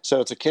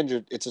 So it's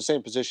the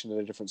same position in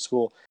a different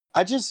school.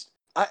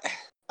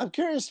 I'm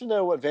curious to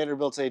know what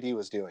Vanderbilt's AD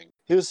was doing.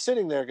 He was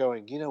sitting there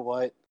going, you know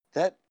what?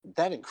 That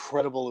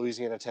incredible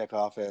Louisiana Tech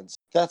offense,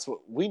 that's what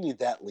we need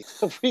that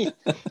league.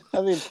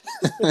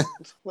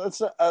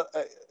 Let's not,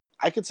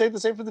 I could say the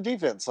same for the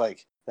defense.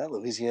 Like, that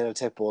Louisiana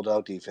Tech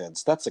Bulldog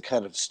defense, that's the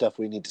kind of stuff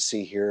we need to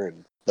see here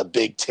in the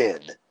Big Ten.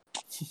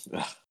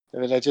 I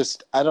mean,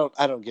 I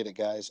don't get it,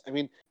 guys. I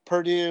mean,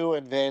 Purdue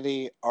and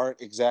Vandy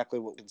aren't exactly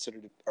what we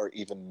considered are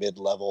even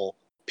mid-level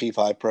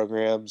P5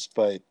 programs,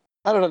 but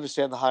I don't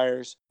understand the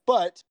hires.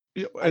 But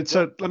Yeah, and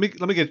so let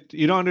me get,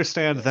 you don't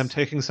understand them Yes.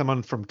 taking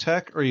someone from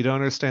Tech, or you don't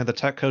understand the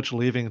Tech coach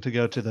leaving to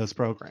go to those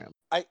programs?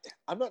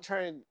 I'm not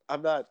trying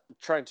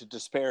to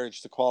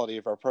disparage the quality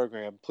of our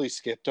program. Please,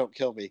 Skip, don't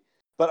kill me.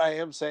 But I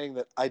am saying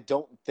that I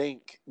don't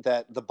think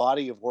that the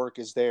body of work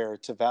is there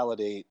to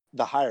validate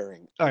the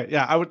hiring. All right,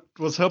 yeah,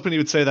 was hoping you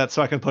would say that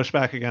so I can push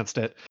back against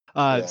it.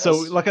 Yes. So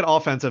look at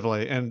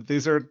offensively, and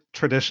these are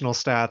traditional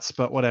stats,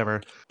 but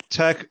whatever.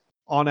 Tech,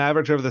 on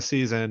average over the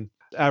season,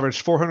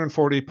 averaged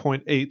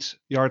 440.8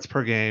 yards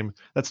per game.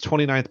 That's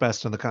 29th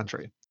best in the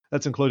country.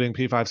 That's including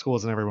P5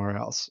 schools and everywhere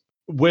else.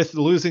 With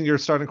losing your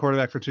starting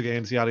quarterback for 2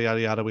 games, yada,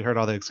 yada, yada, we heard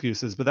all the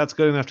excuses, but that's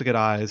good enough to get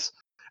eyes.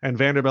 And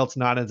Vanderbilt's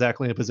not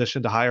exactly in a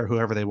position to hire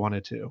whoever they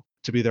wanted to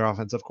be their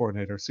offensive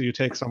coordinator. So you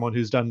take someone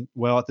who's done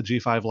well at the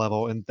G5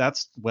 level, and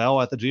that's well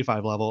at the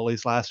G5 level, at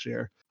least last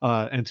year,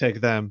 and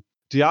take them.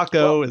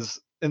 Diaco is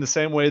in the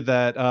same way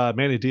that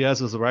Manny Diaz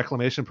was a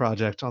reclamation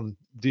project on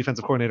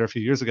defensive coordinator a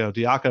few years ago.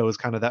 Diaco is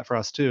kind of that for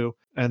us too.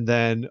 And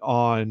then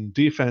on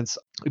defense,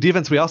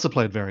 we also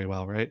played very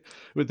well, right?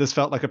 This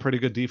felt like a pretty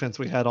good defense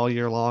we had all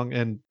year long,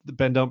 and the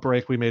bend don't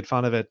break, we made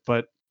fun of it,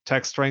 but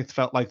Tech strength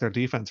felt like their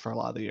defense for a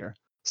lot of the year.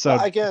 So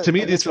to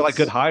me, these feel like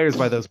good hires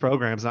by those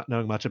programs, not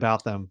knowing much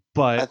about them.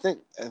 But I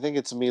think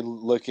it's me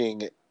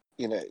looking.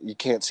 You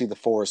can't see the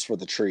forest for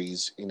the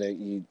trees.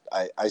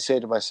 I say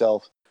to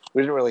myself,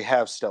 we didn't really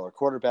have stellar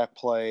quarterback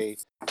play.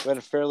 We had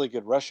a fairly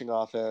good rushing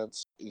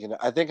offense.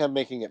 I think I'm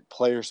making it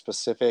player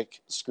specific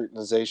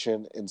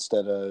scrutinization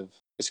instead of,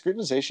 is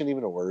scrutinization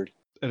even a word?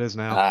 It is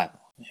now.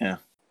 Yeah.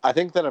 I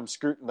think that I'm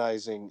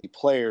scrutinizing the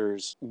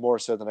players more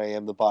so than I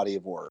am the body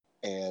of work.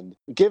 And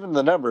given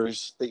the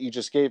numbers that you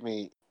just gave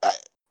me,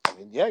 I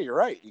mean, yeah, you're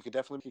right. You could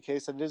definitely make a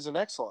case that it is an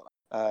excellent.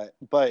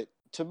 But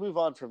to move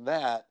on from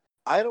that,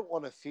 I don't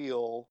want to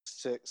feel,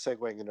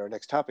 segueing into our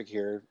next topic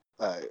here,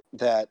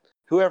 that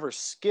whoever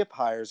Skip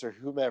hires or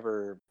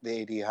whomever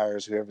the AD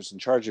hires, whoever's in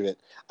charge of it,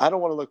 I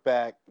don't want to look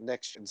back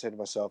next year and say to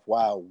myself,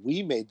 wow,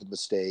 we made the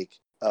mistake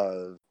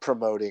of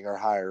promoting or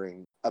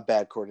hiring a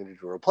bad coordinator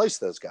to replace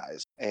those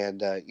guys.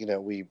 And,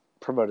 we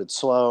promoted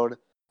Sloan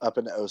up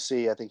into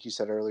OC, I think you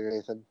said earlier,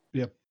 Nathan.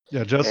 Yep.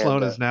 Yeah, Joe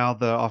Sloan is now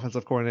the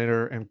offensive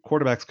coordinator and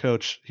quarterbacks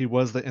coach. He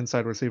was the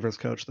inside receivers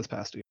coach this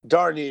past year.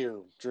 Darn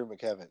you, Drew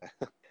McKevin.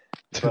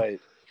 But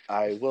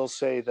I will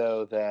say,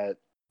 though, that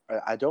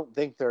I don't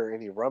think there are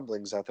any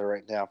rumblings out there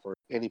right now for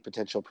any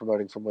potential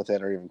promoting from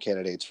within or even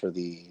candidates for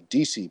the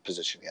DC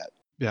position yet.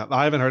 Yeah,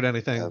 I haven't heard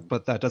anything,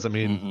 but that doesn't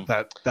mean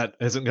that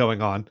isn't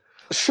going on.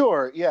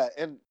 Sure, yeah,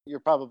 and you're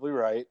probably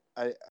right.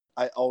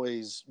 I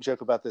always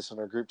joke about this in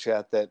our group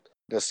chat that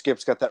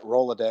Skip's got that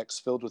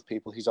Rolodex filled with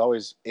people. He's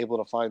always able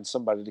to find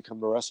somebody to come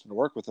to Ruston to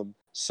work with him.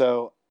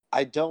 So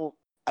I don't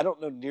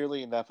know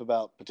nearly enough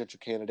about potential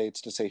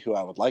candidates to say who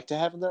I would like to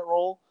have in that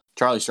role.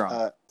 Charlie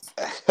Strong.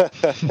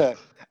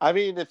 I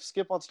mean, if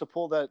Skip wants to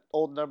pull that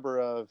old number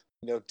of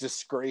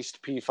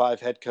disgraced P5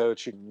 head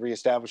coach and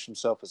reestablish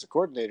himself as a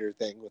coordinator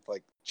thing with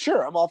like,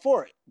 sure, I'm all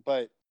for it.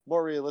 But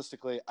more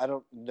realistically, I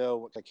don't know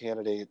what the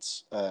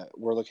candidates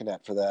we're looking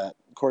at for that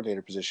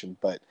coordinator position.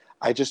 But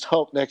I just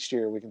hope next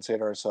year we can say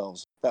to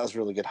ourselves, that was a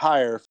really good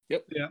hire.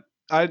 Yep. Yeah.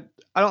 I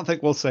don't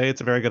think we'll say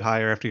it's a very good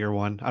hire after year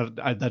one.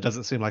 That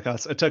doesn't seem like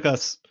us. It took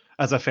us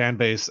as a fan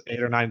base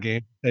 8 or 9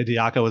 games to say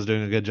Diaco was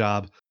doing a good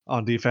job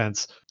on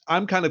defense.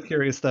 I'm kind of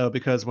curious though,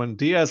 because when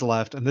Diaz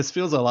left, and this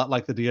feels a lot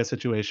like the Diaz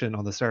situation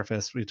on the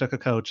surface, we took a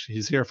coach,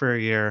 he's here for a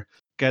year,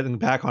 getting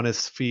back on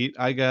his feet,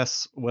 I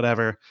guess,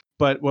 whatever.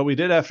 But what we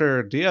did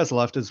after Diaz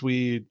left is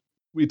we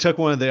took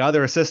one of the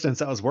other assistants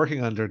that was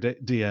working under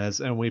Diaz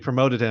and we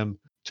promoted him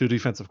to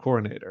defensive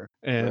coordinator.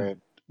 And Right.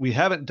 we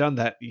haven't done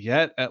that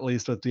yet, at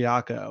least with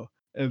Diaco.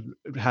 And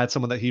had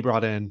someone that he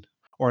brought in,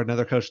 or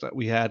another coach that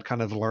we had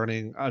kind of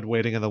learning and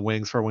waiting in the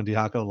wings for when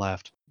Diaco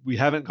left. We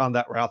haven't gone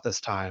that route this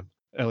time.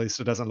 At least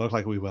it doesn't look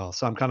like we will.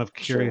 So I'm kind of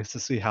curious to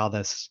see how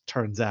this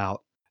turns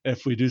out.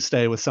 If we do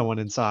stay with someone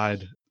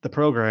inside the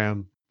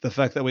program, the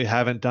fact that we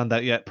haven't done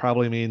that yet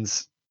probably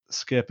means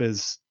Skip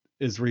is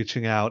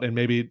reaching out and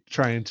maybe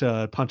trying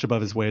to punch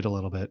above his weight a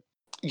little bit.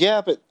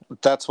 Yeah, but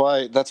that's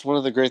one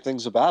of the great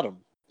things about him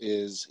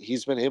is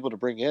he's been able to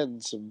bring in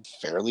some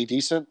fairly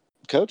decent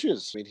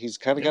coaches. I mean, he's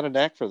kind of got a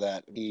knack for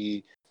that.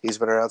 He's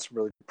been around some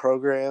really good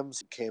programs.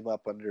 He came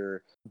up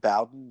under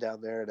Bowden down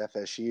there at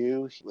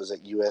FSU. He was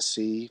at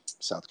USC,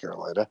 South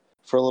Carolina,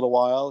 for a little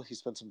while. He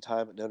spent some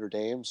time at Notre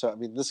Dame. So, I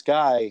mean, this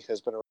guy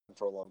has been around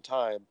for a long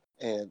time,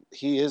 and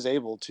he is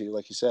able to,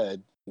 like you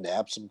said,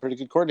 nab some pretty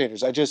good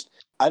coordinators.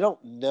 I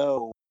don't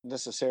know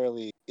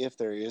necessarily if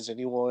there is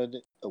anyone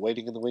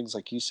waiting in the wings,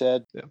 like you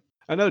said. Yeah.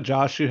 I know,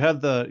 Josh, you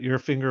have your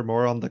finger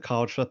more on the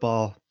college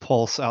football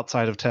pulse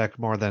outside of Tech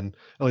more than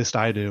at least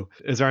I do.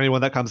 Is there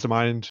anyone that comes to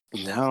mind?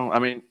 No, I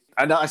mean,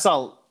 I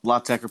saw La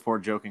Tech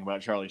Report joking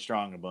about Charlie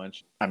Strong a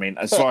bunch. I mean,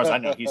 as far as I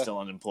know, he's still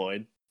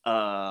unemployed.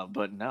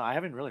 But no, I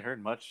haven't really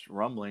heard much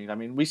rumbling. I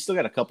mean, we still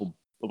got a couple.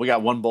 We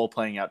got one bowl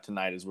playing out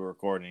tonight as we're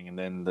recording, and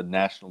then the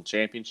national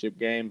championship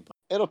game.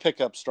 It'll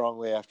pick up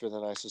strongly after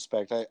then, I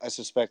suspect. I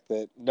suspect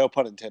that, no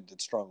pun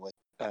intended, strongly.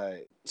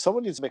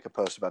 Someone needs to make a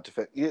post about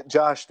defense.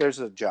 Josh, there's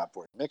a job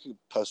for you. Make a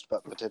post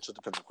about potential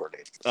defensive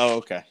coordinator. Oh,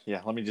 okay.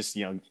 Yeah, let me just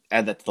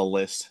add that to the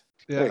list.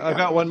 Yeah, I've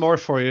got one more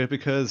for you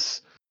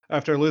because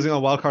after losing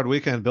on Wildcard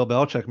Weekend, Bill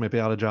Belichick may be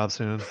out of job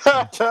soon.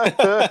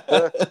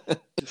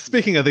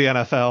 Speaking of the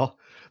NFL,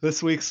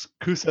 this week's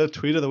Kusa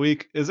Tweet of the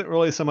Week isn't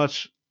really so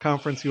much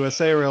Conference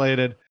USA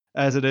related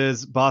as it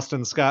is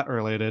Boston Scott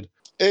related.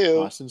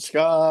 Ew. Boston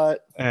Scott.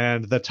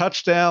 And the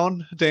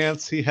touchdown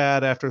dance he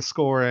had after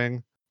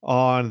scoring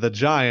on the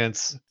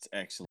Giants. It's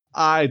excellent.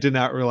 I did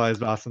not realize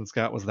Boston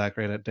Scott was that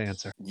great at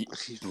dancer.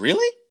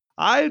 Really?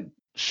 I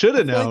should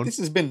have I feel known. like this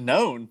has been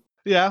known.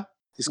 Yeah.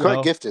 He's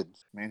quite gifted.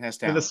 Man has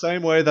In the talent.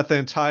 same way that the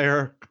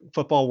entire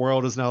football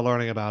world is now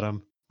learning about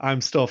him,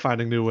 I'm still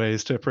finding new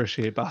ways to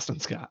appreciate Boston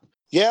Scott.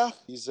 Yeah,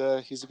 he's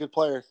a good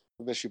player.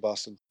 We miss you,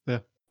 Boston. Yeah.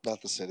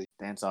 Not the city.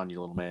 Dance on, you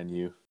little man,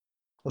 you.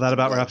 Well, that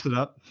about wraps it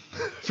up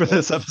for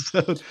this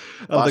episode. Of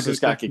Boston the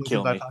Scott could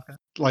kill me.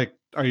 Like,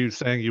 are you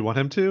saying you want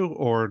him to,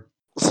 or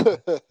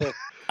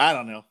I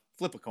don't know.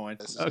 Flip a coin.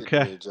 This is getting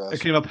okay? weird, Josh.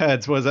 It came up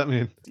heads. What does that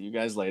mean? See you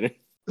guys later.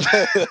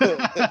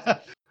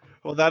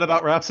 Well, that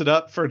about wraps it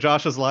up for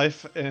Josh's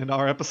life and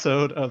our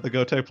episode of the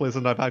Go Tech Please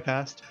and Die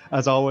podcast.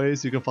 As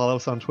always, you can follow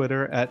us on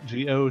Twitter at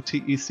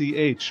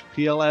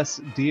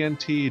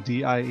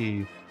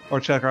GOTECHPLSDNTDIE, or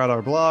check out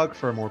our blog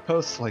for more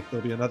posts. Like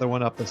there'll be another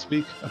one up this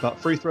week about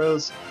free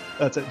throws.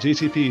 That's at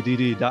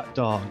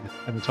gtpdd.dog.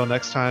 And until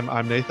next time,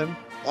 I'm Nathan.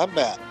 I'm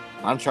Matt.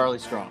 I'm Charlie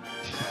Strong.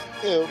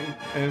 Ew.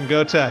 And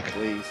Go Tech.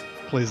 Please.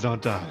 Please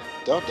don't die.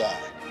 Don't die.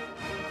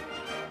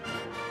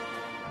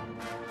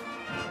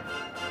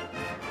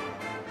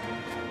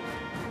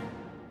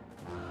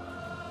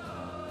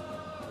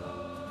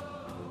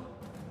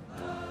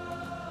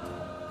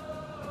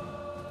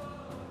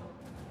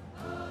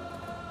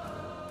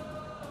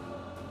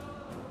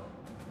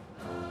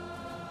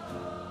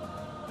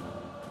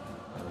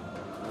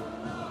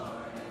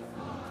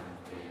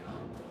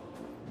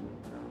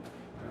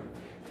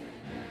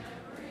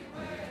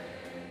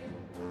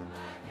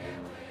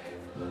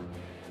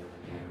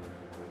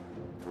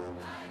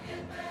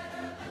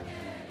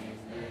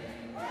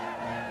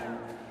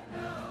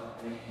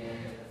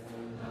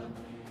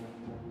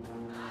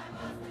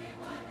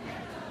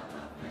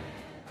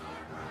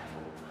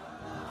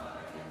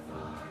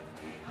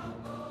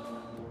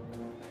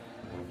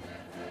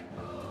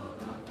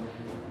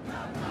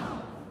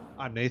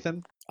 I'm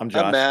Nathan. I'm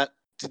Josh. I'm Matt.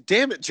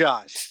 Damn it,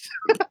 Josh.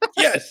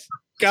 Yes.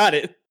 Got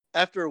it.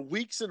 After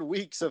weeks and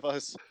weeks of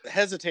us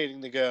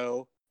hesitating to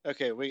go,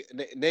 okay,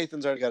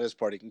 Nathan's already got his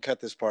part. He can cut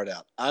this part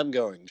out. I'm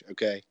going,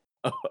 okay?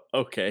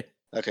 Okay.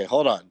 Okay,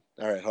 hold on.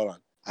 All right, hold on.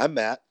 I'm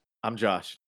Matt. I'm Josh.